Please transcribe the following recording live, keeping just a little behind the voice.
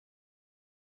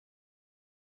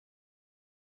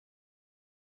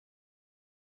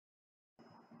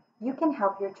You can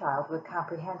help your child with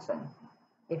comprehension.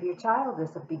 If your child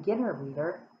is a beginner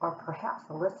reader or perhaps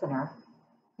a listener,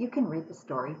 you can read the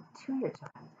story to your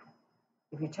child.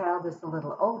 If your child is a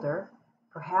little older,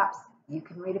 perhaps you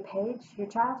can read a page, your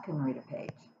child can read a page.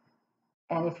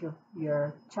 And if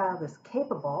your child is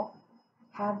capable,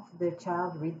 have the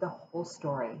child read the whole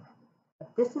story.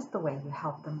 But this is the way you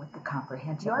help them with the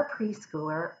comprehension. Your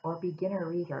preschooler or beginner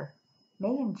reader may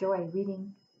enjoy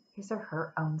reading his or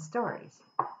her own stories.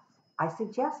 I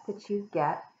suggest that you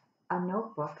get a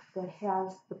notebook that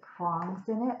has the prongs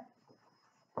in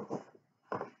it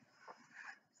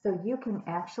so you can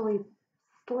actually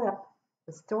slip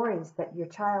the stories that your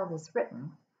child has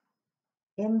written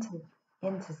into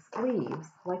sleeves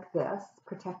like this,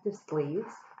 protective sleeves,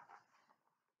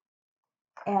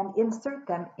 and insert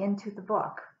them into the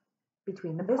book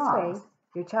between the prongs. This way,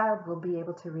 your child will be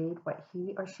able to read what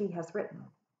he or she has written.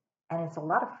 And it's a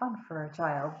lot of fun for a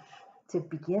child to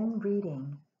begin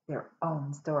reading their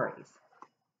own stories.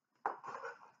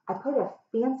 I put a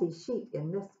fancy sheet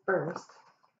in this first.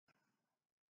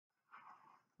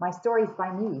 My stories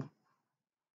by me.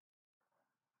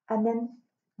 And then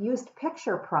used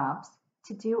picture prompts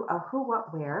to do a who,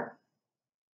 what, where,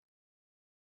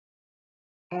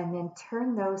 and then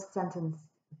turn those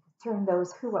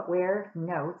who, what, where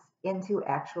notes into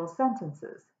actual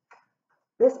sentences.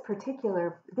 This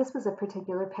was a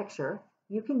particular picture.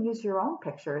 You can use your own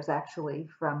pictures actually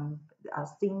from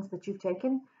scenes that you've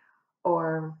taken,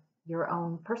 or your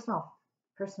own personal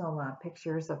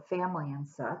pictures of family and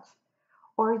such,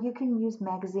 or you can use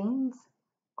magazines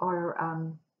or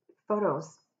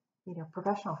photos,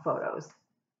 professional photos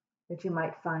that you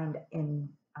might find in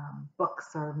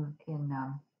books or in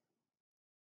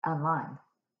online.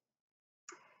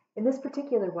 In this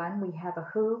particular one, we have a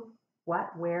who,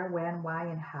 what, where, when, why,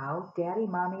 and how. Daddy,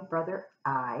 mommy, brother,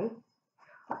 I.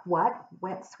 What,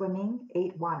 went swimming,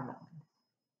 ate watermelon.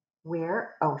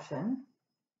 Where, ocean.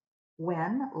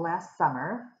 When, last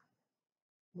summer.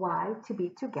 Why, to be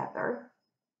together.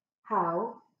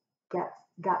 How,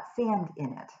 got sand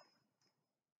in it.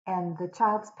 And the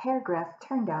child's paragraph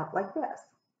turned out like this.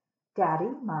 Daddy,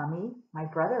 mommy, my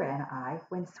brother, and I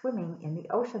went swimming in the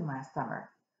ocean last summer.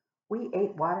 We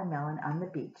ate watermelon on the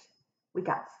beach. We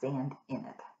got sand in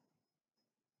it.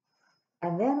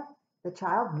 And then the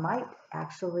child might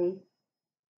actually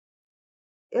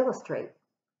illustrate.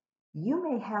 You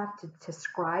may have to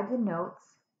scribe the notes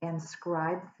and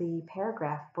scribe the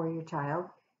paragraph for your child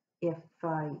if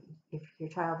your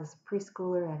child is a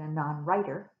preschooler and a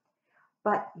non-writer.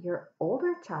 But your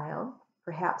older child,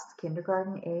 perhaps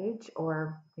kindergarten age,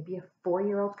 or maybe a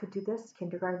 4-year-old could do this,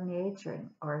 kindergarten age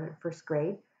or first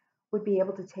grade, would be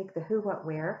able to take the who, what,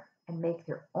 where and make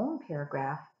their own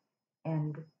paragraph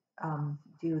and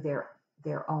do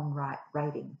their own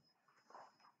writing.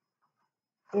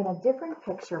 In a different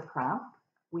picture prompt,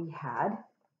 we had,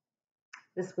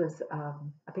 this was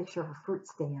a picture of a fruit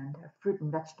stand, a fruit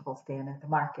and vegetable stand at the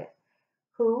market.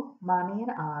 Who, mommy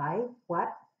and I, what,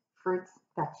 fruits,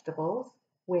 vegetables,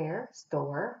 where,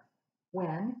 store,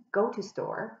 when, go to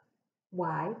store,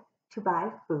 why, to buy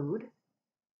food,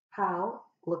 how,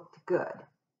 looked good.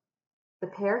 The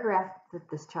paragraph that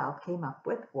this child came up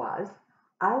with was,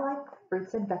 I like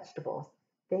fruits and vegetables.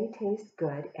 They taste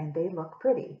good and they look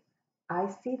pretty. I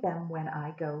see them when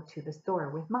I go to the store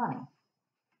with mommy.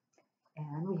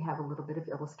 And we have a little bit of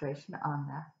illustration on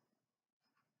the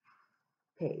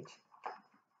page.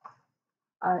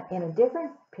 In a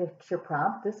different picture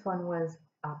prompt, this one was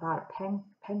about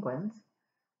penguins,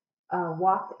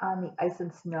 walked on the ice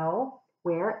and snow.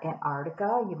 Where?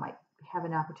 Antarctica. You might have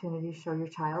an opportunity to show your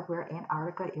child where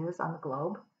Antarctica is on the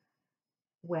globe.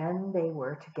 When they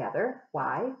were together.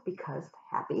 Why? Because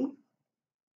happy.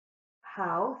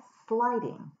 How?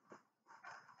 Sliding.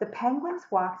 The penguins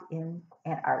walked in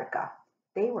Antarctica.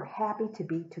 They were happy to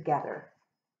be together.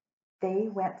 They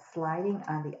went sliding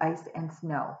on the ice and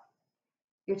snow.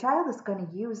 Your child is going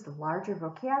to use the larger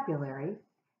vocabulary,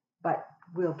 but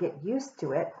will get used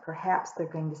to it. Perhaps they're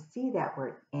going to see that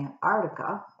word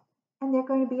Antarctica, and they're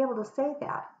going to be able to say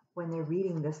that when they're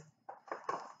reading this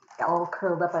all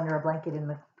curled up under a blanket in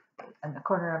the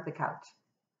corner of the couch.